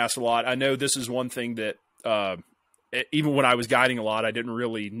question asked a lot. I know this is one thing that even when I was guiding a lot, I didn't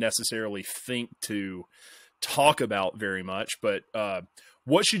really necessarily think to talk about very much, but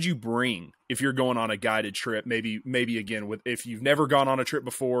what should you bring if you're going on a guided trip? Maybe again, if you've never gone on a trip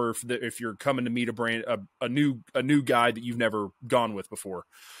before, if you're coming to meet a new guide that you've never gone with before,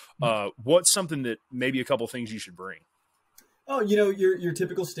 what's something that maybe a couple things you should bring? Oh, your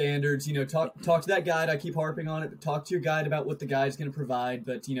typical standards. Talk to that guide. I keep harping on it. Talk to your guide about what the guide's going to provide.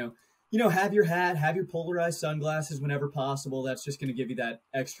 But have your hat, have your polarized sunglasses whenever possible. That's just going to give you that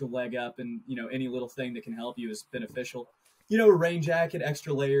extra leg up, and any little thing that can help you is beneficial. A rain jacket,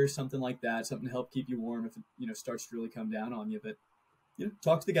 extra layers, something like that, something to help keep you warm if it starts to really come down on you. But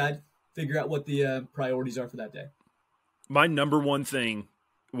talk to the guide, figure out what the priorities are for that day. My number one thing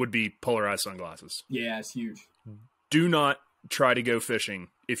would be polarized sunglasses. Yeah, it's huge. Do not try to go fishing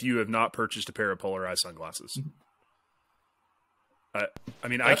if you have not purchased a pair of polarized sunglasses. I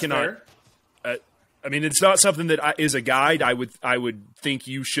mean, That's I cannot. fair. I mean, it's not something that as a guide I would think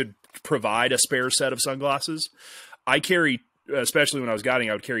you should provide a spare set of sunglasses. I carry, especially when I was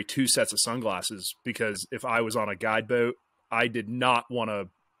guiding, I would carry 2 sets of sunglasses because if I was on a guide boat, I did not want to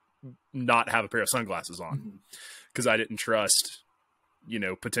not have a pair of sunglasses on because I didn't trust,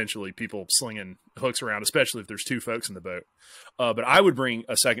 potentially people slinging hooks around, especially if there's 2 folks in the boat. But I would bring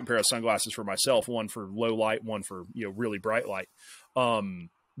a second pair of sunglasses for myself, one for low light, one for, really bright light.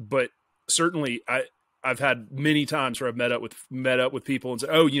 But certainly I've had many times where I've met up with people and said,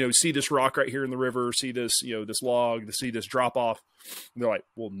 oh, see this rock right here in the river, see this, this log, see this drop off. And they're like,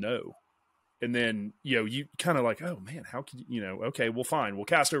 well, no. And then, you kind of like, oh man, how could okay, well, fine. We'll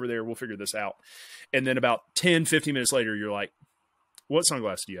cast over there. We'll figure this out. And then about 10, 15 minutes later, you're like, what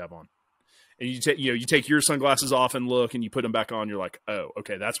sunglasses do you have on? And you take your sunglasses off and look, and you put them back on. You're like, oh,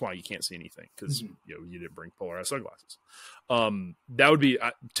 okay, that's why you can't see anything because you didn't bring polarized sunglasses. That would be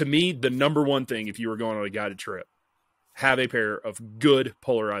to me the number one thing if you were going on a guided trip. Have a pair of good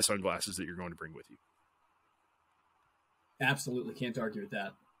polarized sunglasses that you're going to bring with you. Absolutely, can't argue with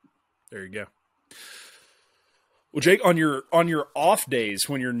that. There you go. Well, Jake, on your off days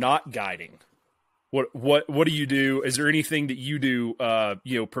when you're not guiding, what do you do? Is there anything that you do,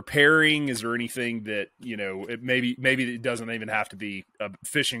 preparing? Is there anything that, maybe it doesn't even have to be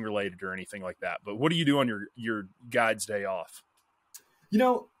fishing related or anything like that, but what do you do on your guide's day off?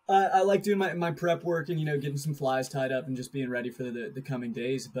 I like doing my prep work and, getting some flies tied up and just being ready for the coming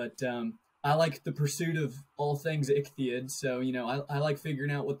days. But I like the pursuit of all things ichthyid. So, I like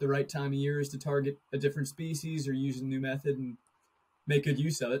figuring out what the right time of year is to target a different species or use a new method and make good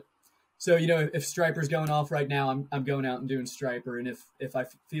use of it. So, if striper's going off right now, I'm going out and doing striper. And if I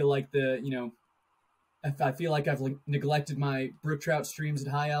feel like if I feel like I've neglected my brook trout streams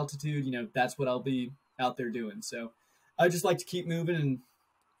at high altitude, that's what I'll be out there doing. So I just like to keep moving and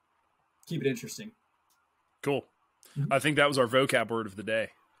keep it interesting. Cool. I think that was our vocab word of the day.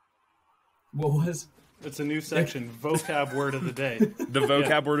 What was? It's a new section, vocab word of the day. The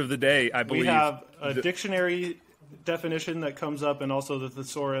vocab word of the day, I believe. We have a dictionary definition that comes up and also the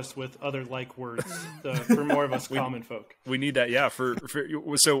thesaurus with other like words for more of us common folk. We need that, yeah.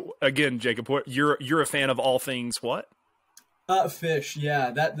 So again, Jacob, you're a fan of all things what? Fish,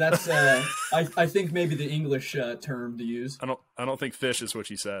 yeah. That's I think maybe the English term to use. I don't think fish is what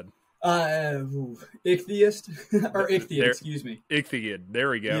you said. Ichthyist or ichthyid, excuse me. Ichthyid. There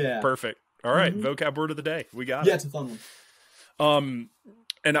we go. Yeah. Perfect. All right, vocab word of the day. We got it. Yeah, it's a fun one.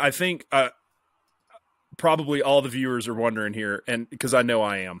 And I think probably all the viewers are wondering here, and because I know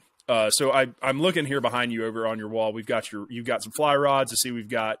I am. So I'm looking here behind you over on your wall. You've got some fly rods. I see we've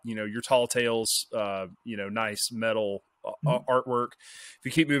got your TallTails, nice metal artwork. If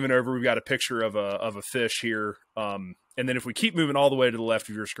you keep moving over, we've got a picture of a fish here. And then if we keep moving all the way to the left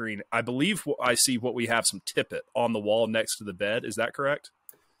of your screen, I believe I see what we have some tippet on the wall next to the bed. Is that correct?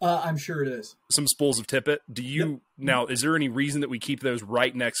 I'm sure it is. Some spools of tippet. Do you Yep. Now? Is there any reason that we keep those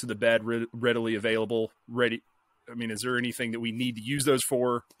right next to the bed, readily available, ready? I mean, is there anything that we need to use those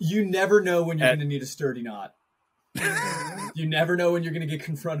for? You never know when you're going to need a sturdy knot. You never know when you're going to get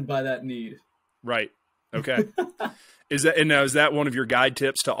confronted by that need. Right. Okay. Is that one of your guide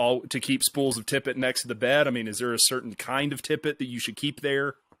tips to keep spools of tippet next to the bed? I mean, is there a certain kind of tippet that you should keep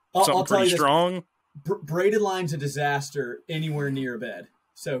there? Something pretty strong? braided line's a disaster anywhere near a bed.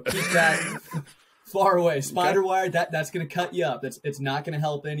 So keep that far away. Spider wire, that's going to cut you up. It's not going to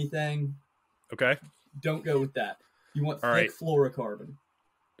help anything. Okay. Don't go with that. You want All thick right. fluorocarbon.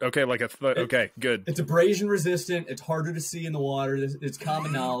 Okay, okay, good. It's abrasion resistant. It's harder to see in the water. It's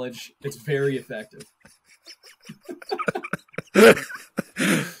common knowledge. It's very effective.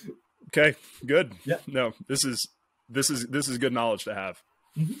 Okay, good. Yeah. No, this is good knowledge to have.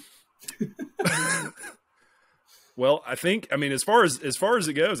 Well, I mean, as far as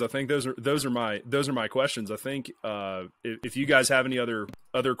it goes, I think those are my questions. I think if you guys have any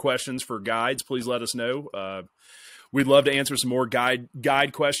other questions for guides, please let us know. We'd love to answer some more guide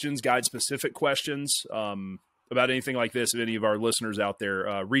questions, guide specific questions about anything like this. If any of our listeners out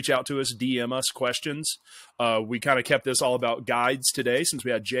there, reach out to us, DM us questions. We kind of kept this all about guides today since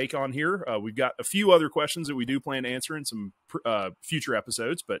we had Jake on here. We've got a few other questions that we do plan to answer in some future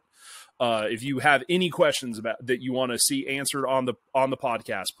episodes. But if you have any questions about that you want to see answered on the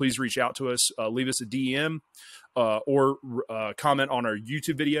podcast, please reach out to us. Leave us a DM or comment on our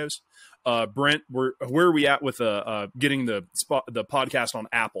YouTube videos. Brent, where are we at with getting the podcast on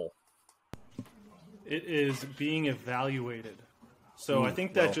Apple? It is being evaluated. So I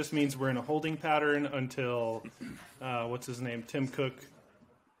think that just means we're in a holding pattern until, what's his name, Tim Cook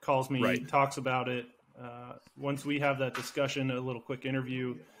calls me, talks about it. Once we have that discussion, a little quick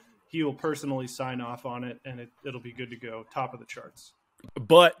interview, he will personally sign off on it, and it'll be good to go, top of the charts.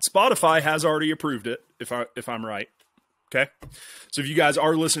 But Spotify has already approved it, if I'm right. Okay. So if you guys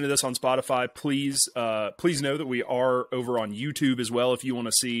are listening to this on Spotify, please know that we are over on YouTube as well. If you want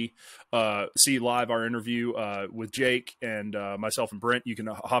to see live our interview with Jake and myself and Brent, you can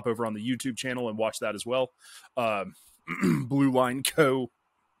hop over on the YouTube channel and watch that as well. Blue Line Co.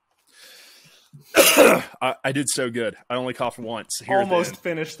 I did so good. I only coughed once. Here almost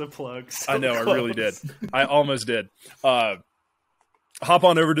finished the plug. So I know, close. I really did. I almost did. Hop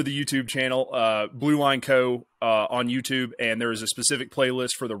on over to the YouTube channel, Blue Line Co. On YouTube, and there is a specific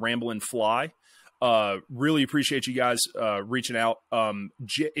playlist for the RamblinFly. Really appreciate you guys reaching out.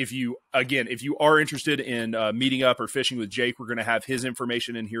 If you are interested in meeting up or fishing with Jake, we're going to have his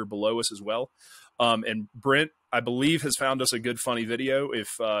information in here below us as well. And Brent, I believe, has found us a good funny video.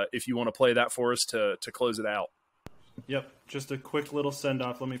 If you want to play that for us to close it out. Yep, just a quick little send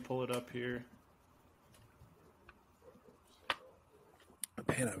off. Let me pull it up here.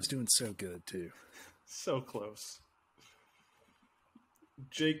 Man, I was doing so good too. So close.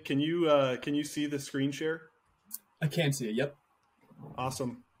 Jake, can you see the screen share? I can see it. Yep.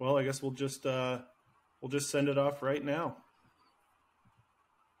 Awesome. Well, I guess we'll just send it off right now.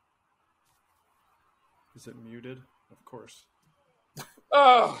 Is it muted? Of course.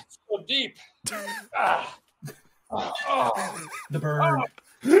 Oh, it's so deep. Ah. Oh. The burn.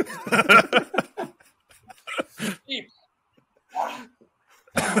 Deep. Oh.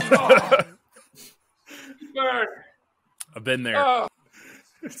 Burn. I've been there. Oh.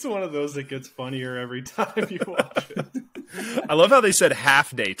 It's one of those that gets funnier every time you watch it. I love how they said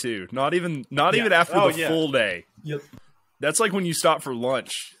half day too. Not even after the full day. Yep. That's like when you stop for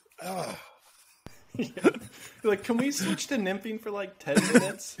lunch. Oh. Yeah. Like, can we switch to nymphing for like 10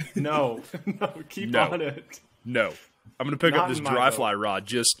 minutes? No, keep on it. No. I'm going to pick Not up this in my dry boat. fly rod.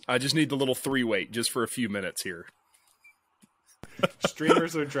 I just need the little 3-weight just for a few minutes here.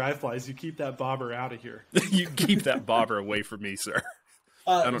 Streamers or dry flies, you keep that bobber out of here. You keep that bobber away from me, sir.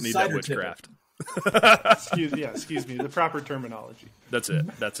 I don't need that witchcraft. Excuse me. The proper terminology. That's it.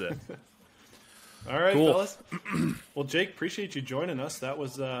 All right, Cool. fellas. Well, Jake, appreciate you joining us. That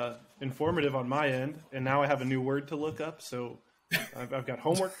was informative on my end, and now I have a new word to look up. So I've got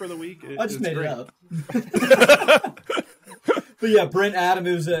homework for the week. I just made great. it up. But yeah, Brent, Adam,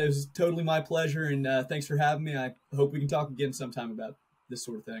 it was totally my pleasure, and thanks for having me. I hope we can talk again sometime about this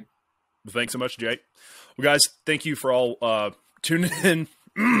sort of thing. Thanks so much, Jake. Well, guys, thank you for all tuning in.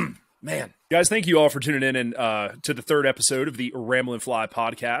 Man. Guys, thank you all for tuning in and to the third episode of the RamblinFly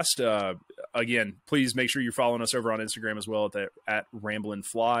podcast. Again, please make sure you're following us over on Instagram as well at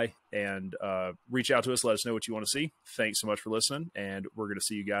RamblinFly, and reach out to us. Let us know what you want to see. Thanks so much for listening, and we're going to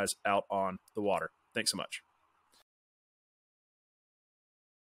see you guys out on the water. Thanks so much.